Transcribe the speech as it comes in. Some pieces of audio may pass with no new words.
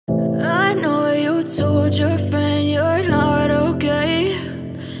told your friend you're not okay,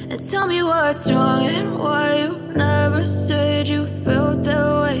 and tell me what's wrong and why you never said you felt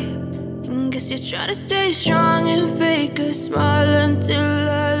that way. And guess you're trying to stay strong and fake a smile until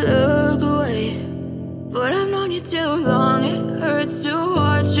I look away. But I've known you too long, it hurts to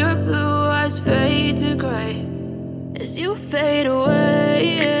watch your blue eyes fade to gray as you fade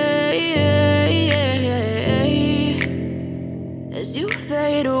away, as you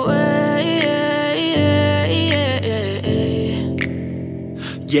fade away.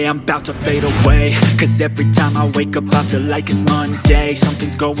 Yeah, I'm about to fade away, cause every time I wake up I feel like it's Monday.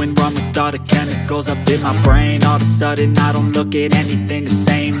 Something's going wrong with all the chemicals up in my brain. All of a sudden I don't look at anything the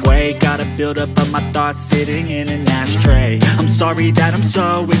same way. Got a buildup of my thoughts sitting in an ashtray. I'm sorry that I'm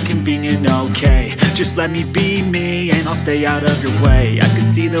so inconvenient, okay. Just let me be me and I'll stay out of your way. I can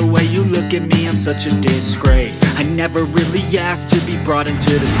see the way you look at me, I'm such a disgrace. I never really asked to be brought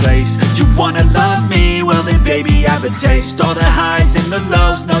into this place. You wanna love me? Well then baby I have a taste. All the highs and the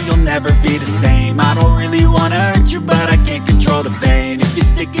lows, no, you'll never be the same. I don't really wanna hurt you, but I can't control the pain. If you're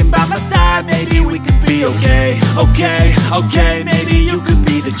sticking by my side, maybe we could be okay. Okay, maybe you could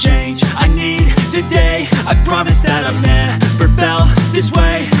be the change I need today. I promise that I've never felt this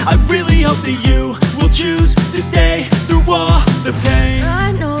way. I really hope that you will choose to stay through all the pain.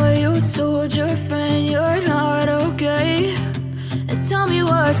 I know you told your friend you're not okay, and tell me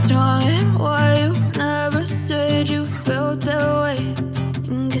what's wrong and why you never said you felt that way.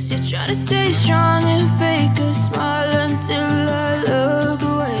 Guess you're trying to stay strong and fake a smile until I look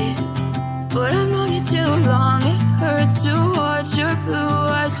away. But I've known you too long, it hurts to watch your blue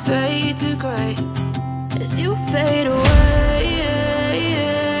eyes fade to gray as you fade away,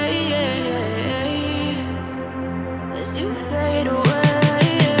 as you fade away,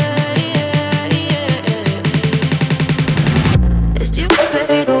 as you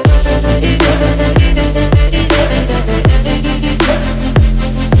fade away.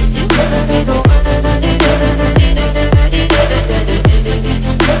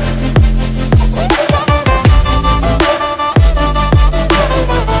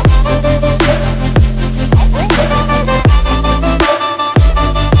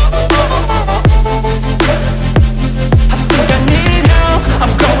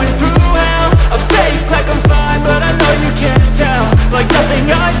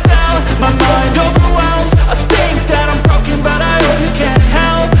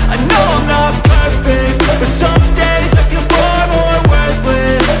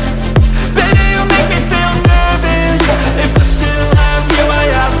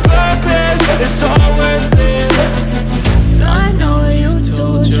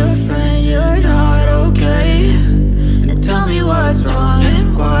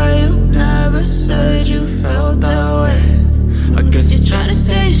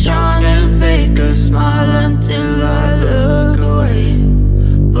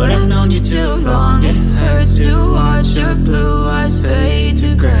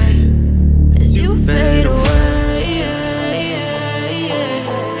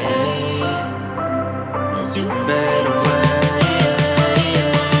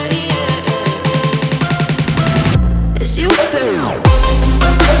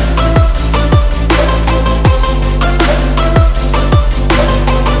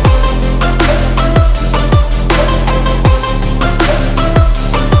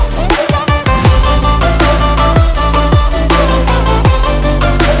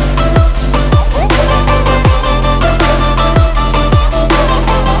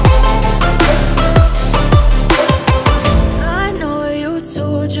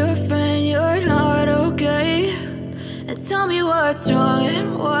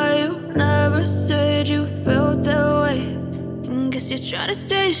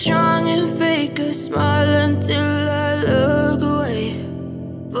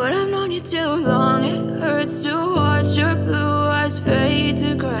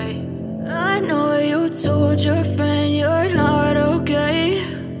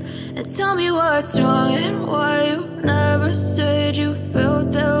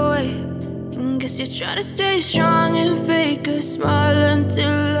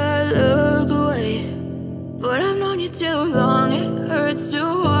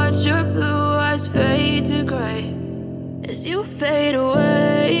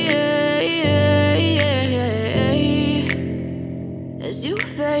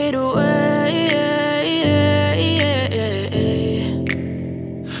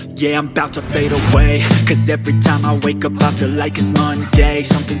 Yeah, I'm about to fade away, cause every time I wake up I feel like it's Monday.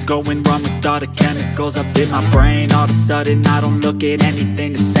 Something's going wrong with all the chemicals up in my brain. All of a sudden I don't look at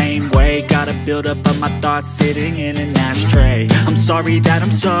anything the same way. Gotta build up of my thoughts sitting in an ashtray. I'm sorry that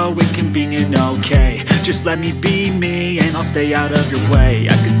I'm so inconvenient, okay. Just let me be me and I'll stay out of your way.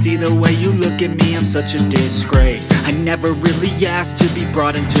 I can see the way you look at me, I'm such a disgrace. I never really asked to be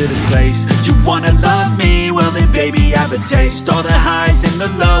brought into this place. You wanna love me? Well then baby, have a taste. All the highs and the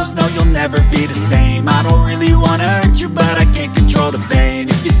lows, no, you'll never be the same. I don't really wanna hurt you, but I can't control the pain.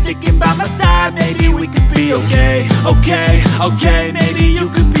 If you're sticking by my side, maybe we could be okay. Okay, maybe you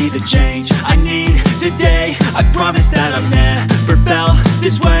could be the change I need today. I promise that I've never felt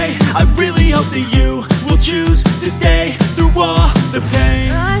this way. I really hope that you will choose to stay through all the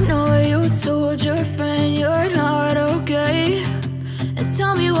pain. I know you told your friend you're not okay, and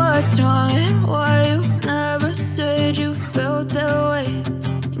tell me what's wrong and why you never said you felt that way.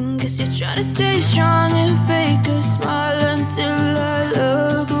 Guess you're trying to stay strong and fake a smile until I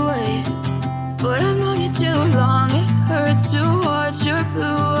look away. But I've known you too long, it hurts to watch your blue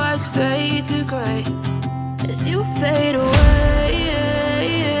eyes fade to gray as you fade away.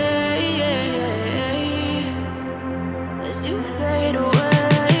 As you fade away.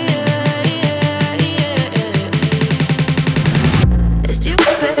 As you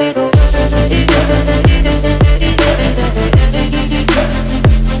fade away.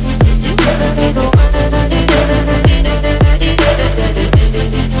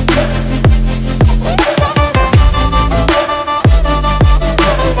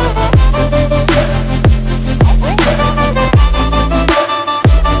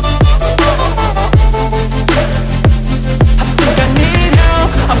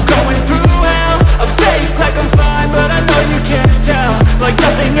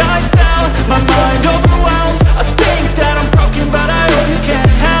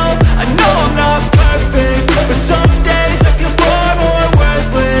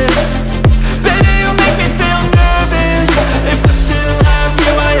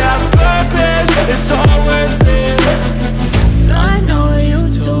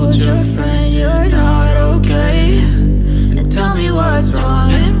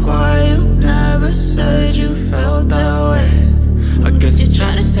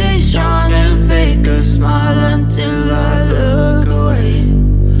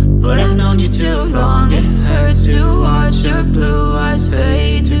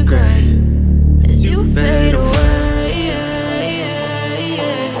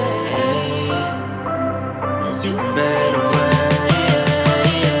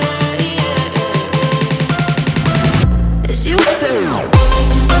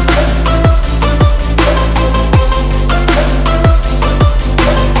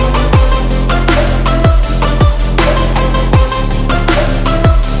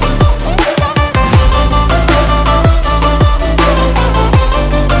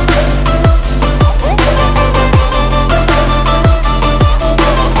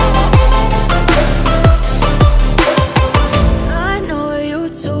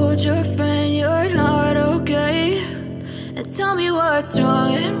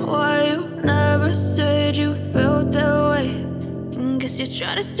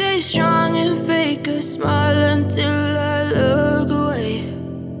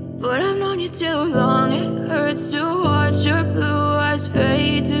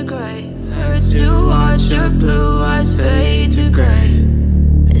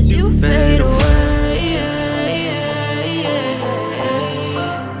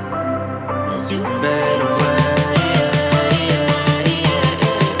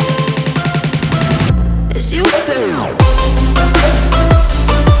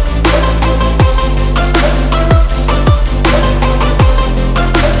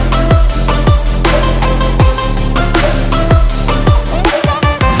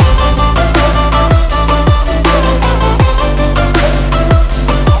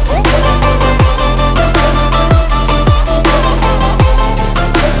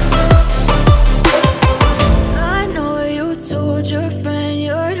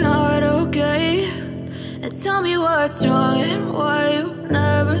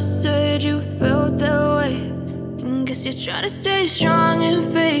 Trying to stay strong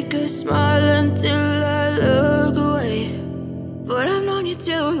and fake a smile until I look away. But I've known you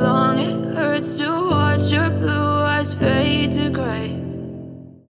too long, it hurts to